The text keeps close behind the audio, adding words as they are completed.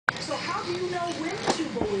How do you know when to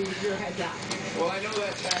believe your head guy? Well, I know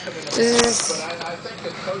that's happened in the past, but I think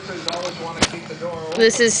that coaches always want to keep the door open.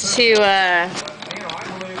 This is I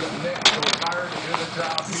believe that Nick was hired to do the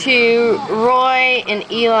job. to Roy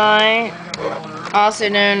and Eli, also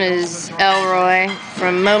known as Elroy,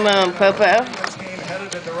 from Momo and Popo.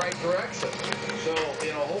 Headed in the right direction. So,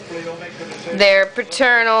 hopefully they'll make the decision. They're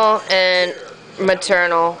paternal and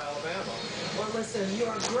maternal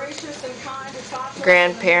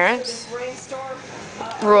grandparents.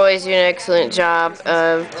 Roy's doing an excellent job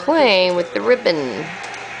of playing with the ribbon.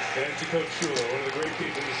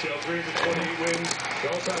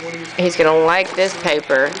 He's going to like this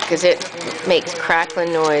paper because it makes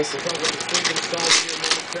crackling noise.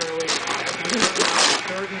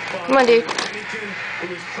 Come on, dude.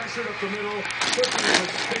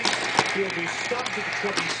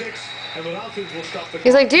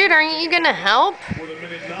 He's like, dude, aren't you going to help?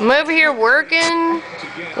 I'm over here working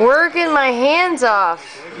my hands off.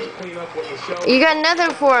 You got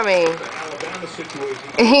nothing for me.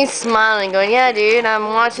 And he's smiling, going, yeah, dude, I'm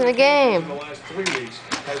watching the game.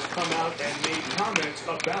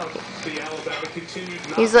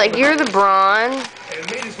 He's like, you're the brawn.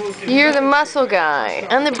 You're the muscle guy.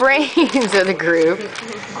 I'm the brains of the group.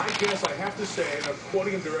 I guess I have to say, and I'm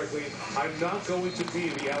quoting him directly, I'm not going to be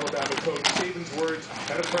the Alabama coach. Saban's words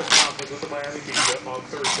at a press conference with the Miami media on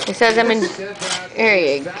Thursday. He says, there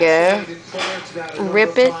you go.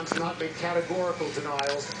 Rip it. Categorical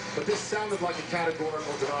denials, but this sounded like a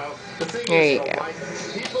categorical denial. There you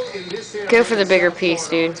go. Go for the bigger piece,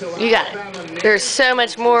 dude. You got it. There's so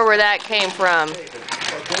much more where that came from.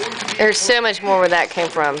 There's so much more where that came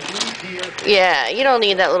from. Yeah, you don't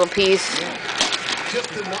need that little piece.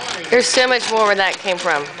 There's so much more where that came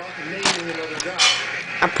from.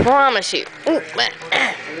 I promise you. Ooh,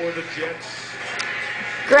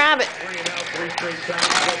 grab it.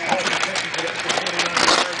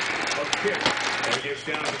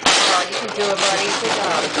 Oh, you can do it, buddy. Good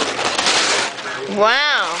job.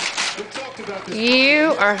 Wow.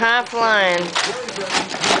 You are high flying.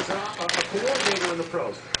 Coordinator in the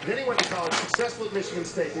pros. Then he went to college, successful at Michigan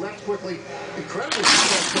State, left quickly, incredibly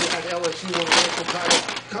successful at LSU, won a national title,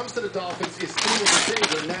 comes to the Dolphins, is in with the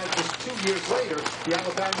Saban. Now, just 2 years later, the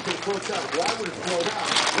Alabama thing floats out. Why would it float out?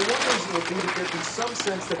 Well, one reason would be that there'd be some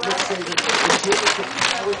sense that Nick Saban enjoys the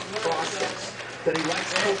college process, that he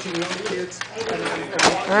likes coaching young kids.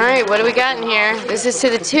 Alright, what do we got in here? This is to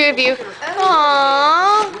the two of you.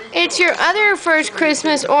 Aww, it's your other first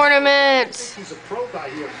Christmas ornament.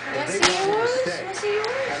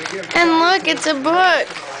 And look, it's a book.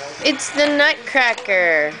 It's the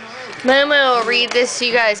Nutcracker. Momo will read this to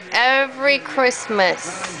you guys every Christmas.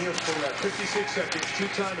 You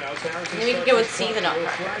need to go and see the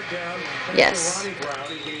Nutcracker. Yes.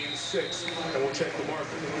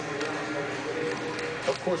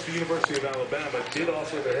 Of course, the University of Alabama did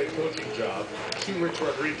offer their head coaching job to Rich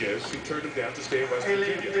Rodriguez, who turned him down to stay in West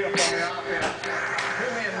Virginia.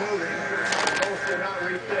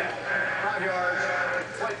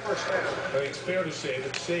 I think it's fair to say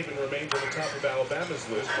that Saban remains on the top of Alabama's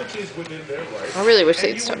list, which is within their right. I really wish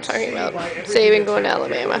they'd stop talking about Saban going to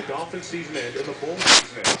Alabama. Dolphin season end and the bowl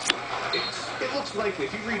season end. It looks likely,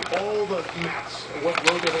 if you read all the maps and what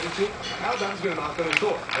road they're heading to, Alabama's going to knock on the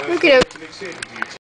door. Look at it.